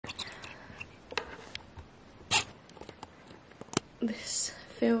this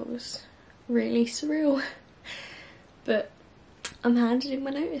feels really surreal, but I'm handing in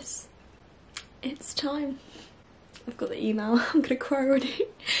my notice. It's time. I've got the email. I'm gonna cry already.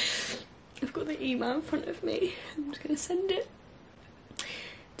 I've got the email in front of me. I'm just gonna send it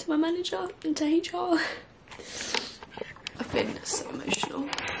to my manager and to HR. I've been so emotional.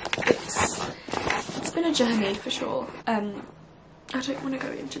 It's been a journey for sure. I don't want to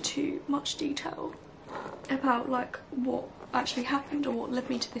go into too much detail about like what actually happened or what led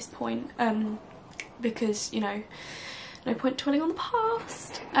me to this point, because, you know, no point dwelling on the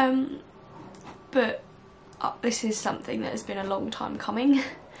past. But this is something that has been a long time coming.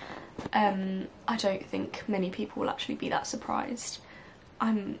 I don't think many people will actually be that surprised.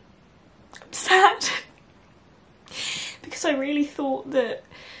 I'm sad because I really thought that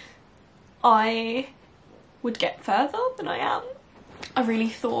I would get further than I am. I really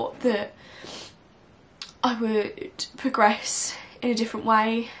thought that I would progress in a different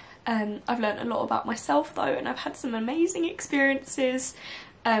way. I've learned a lot about myself though, and I've had some amazing experiences.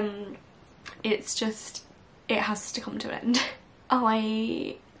 It's just, it has to come to an end.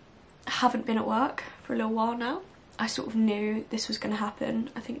 I haven't been at work for a little while now. I sort of knew this was going to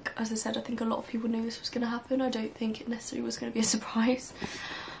happen. I think, as I said, I think a lot of people knew this was going to happen. I don't think it necessarily was going to be a surprise.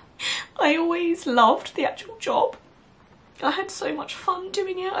 I always loved the actual job. I had so much fun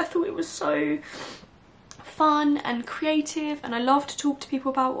doing it. I thought it was so fun and creative, and I loved to talk to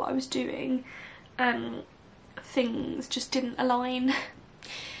people about what I was doing. Things just didn't align.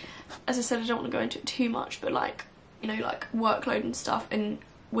 As I said, I don't want to go into it too much, but like, you know, like workload and stuff, and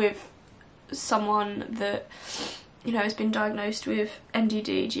with someone that, you know, has been diagnosed with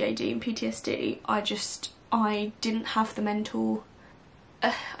MDD, GAD and PTSD, I didn't have the mental,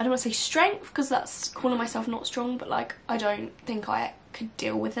 I don't want to say strength because that's calling myself not strong, but like I don't think I could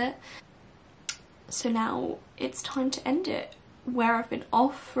deal with it. So now it's time to end it. Where I've been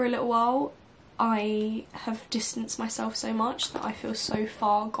off for a little while, I have distanced myself so much that I feel so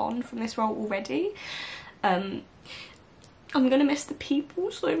far gone from this role already. I'm gonna miss the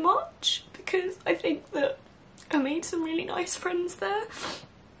people so much because I think that I made some really nice friends there,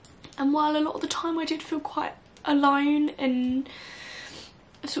 and while a lot of the time I did feel quite alone and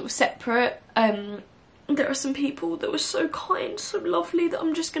sort of separate, there are some people that were so kind, so lovely, that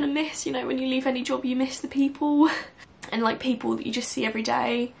I'm just gonna miss. You know, when you leave any job you miss the people and like people that you just see every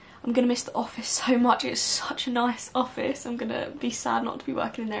day. I'm gonna miss the office so much. It's such a nice office. I'm gonna be sad not to be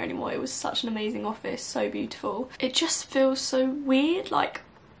working in there anymore. It was such an amazing office, so beautiful. It just feels so weird. Like,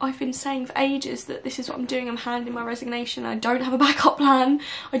 I've been saying for ages that this is what I'm doing. I'm handing my resignation. I don't have a backup plan.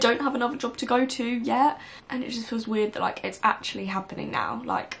 I don't have another job to go to yet. And it just feels weird that like it's actually happening now.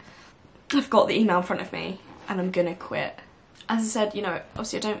 Like, I've got the email in front of me and I'm gonna quit. As I said, you know,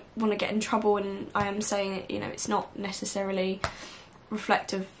 obviously I don't want to get in trouble, and I am saying it, you know, it's not necessarily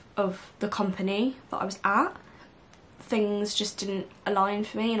reflective of the company that I was at. Things just didn't align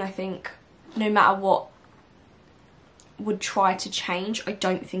for me, and I think no matter what would try to change, I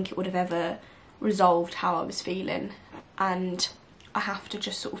don't think it would have ever resolved how I was feeling, and I have to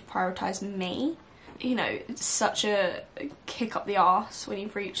just sort of prioritise me. You know, it's such a kick up the arse when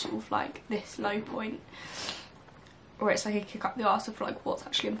you've reached sort of like this low point, or it's like a kick up the arse of like what's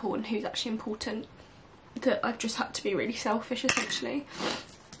actually important, who's actually important, that I've just had to be really selfish essentially.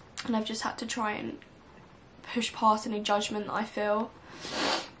 And I've just had to try and push past any judgment that I feel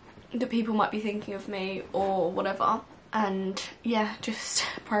that people might be thinking of me or whatever, and yeah, just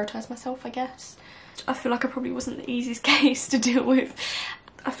prioritise myself, I guess. I feel like I probably wasn't the easiest case to deal with.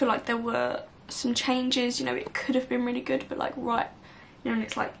 I feel like there were some changes, you know, it could have been really good, but like right, you know, and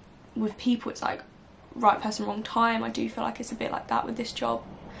it's like with people it's like right person, wrong time. I do feel like it's a bit like that with this job.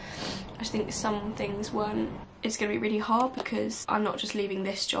 I just think some things weren't. It's going to be really hard because I'm not just leaving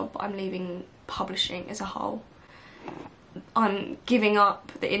this job, but I'm leaving publishing as a whole. I'm giving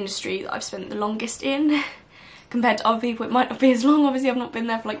up the industry that I've spent the longest in. Compared to other people, it might not be as long. Obviously, I've not been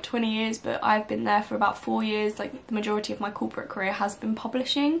there for like 20 years, but I've been there for about 4 years. Like, the majority of my corporate career has been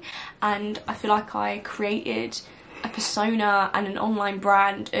publishing, and I feel like I created a persona and an online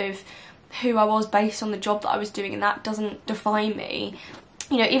brand of who I was based on the job that I was doing, and that doesn't define me.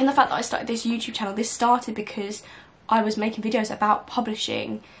 You know, even the fact that I started this YouTube channel, this started because I was making videos about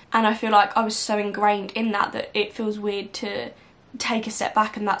publishing, and I feel like I was so ingrained in that that it feels weird to take a step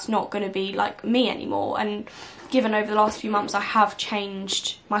back and that's not going to be like me anymore. And given over the last few months I have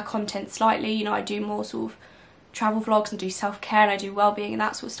changed my content slightly, you know, I do more sort of travel vlogs and do self-care and I do well-being and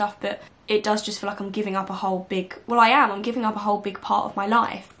that sort of stuff, but it does just feel like I'm giving up a whole big, well, I'm giving up a whole big part of my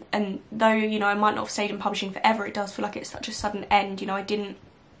life. And though, you know, I might not have stayed in publishing forever, it does feel like it's such a sudden end. You know,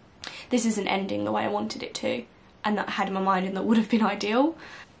 this isn't ending the way I wanted it to. and that I had in my mind and that would have been ideal.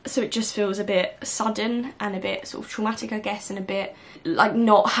 So it just feels a bit sudden and a bit sort of traumatic, I guess, and a bit like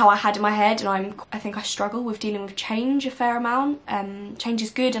not how I had in my head. And I think I struggle with dealing with change a fair amount. Change is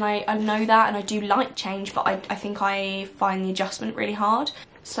good, and I know that, and I do like change, but I think I find the adjustment really hard.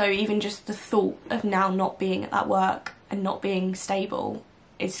 So even just the thought of now not being at that work and not being stable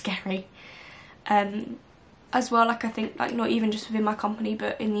is scary. As well, like I think like not even just within my company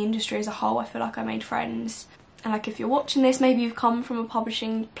but in the industry as a whole, I feel like I made friends. And like if you're watching this, maybe you've come from a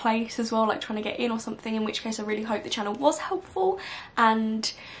publishing place as well, like trying to get in or something, in which case I really hope the channel was helpful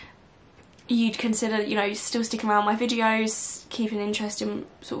and you'd consider, you know, still sticking around my videos, keeping interest in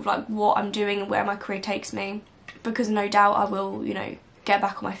sort of like what I'm doing and where my career takes me, because no doubt I will, you know, get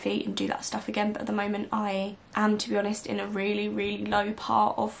back on my feet and do that stuff again. But at the moment I am, to be honest, in a really, really low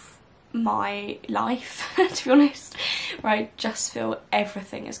part of my life, to be honest, where I just feel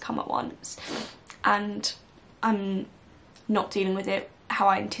everything has come at once and I'm not dealing with it how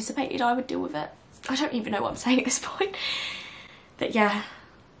I anticipated I would deal with it. I don't even know what I'm saying at this point. But yeah,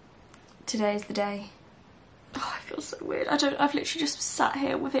 today is the day. Oh, I feel so weird. I've literally just sat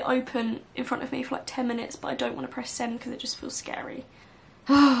here with it open in front of me for like 10 minutes, but I don't want to press send because it just feels scary.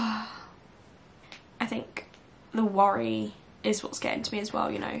 I think the worry is what's getting to me as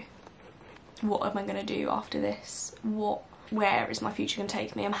well, you know. What am I going to do after this? Where is my future going to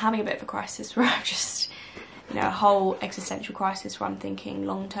take me? I'm having a bit of a crisis where I'm just, you know, a whole existential crisis where I'm thinking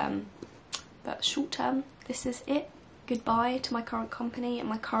long term, but short term, this is it. Goodbye to my current company and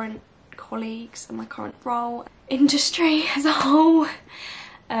my current colleagues and my current role, industry as a whole.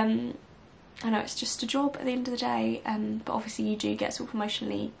 I know it's just a job at the end of the day, but obviously you do get sort of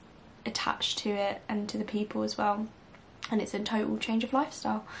emotionally attached to it and to the people as well, and it's a total change of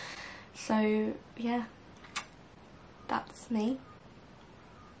lifestyle. So yeah, that's me.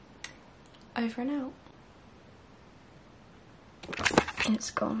 Over and out.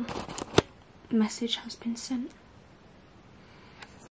 It's gone. Message has been sent.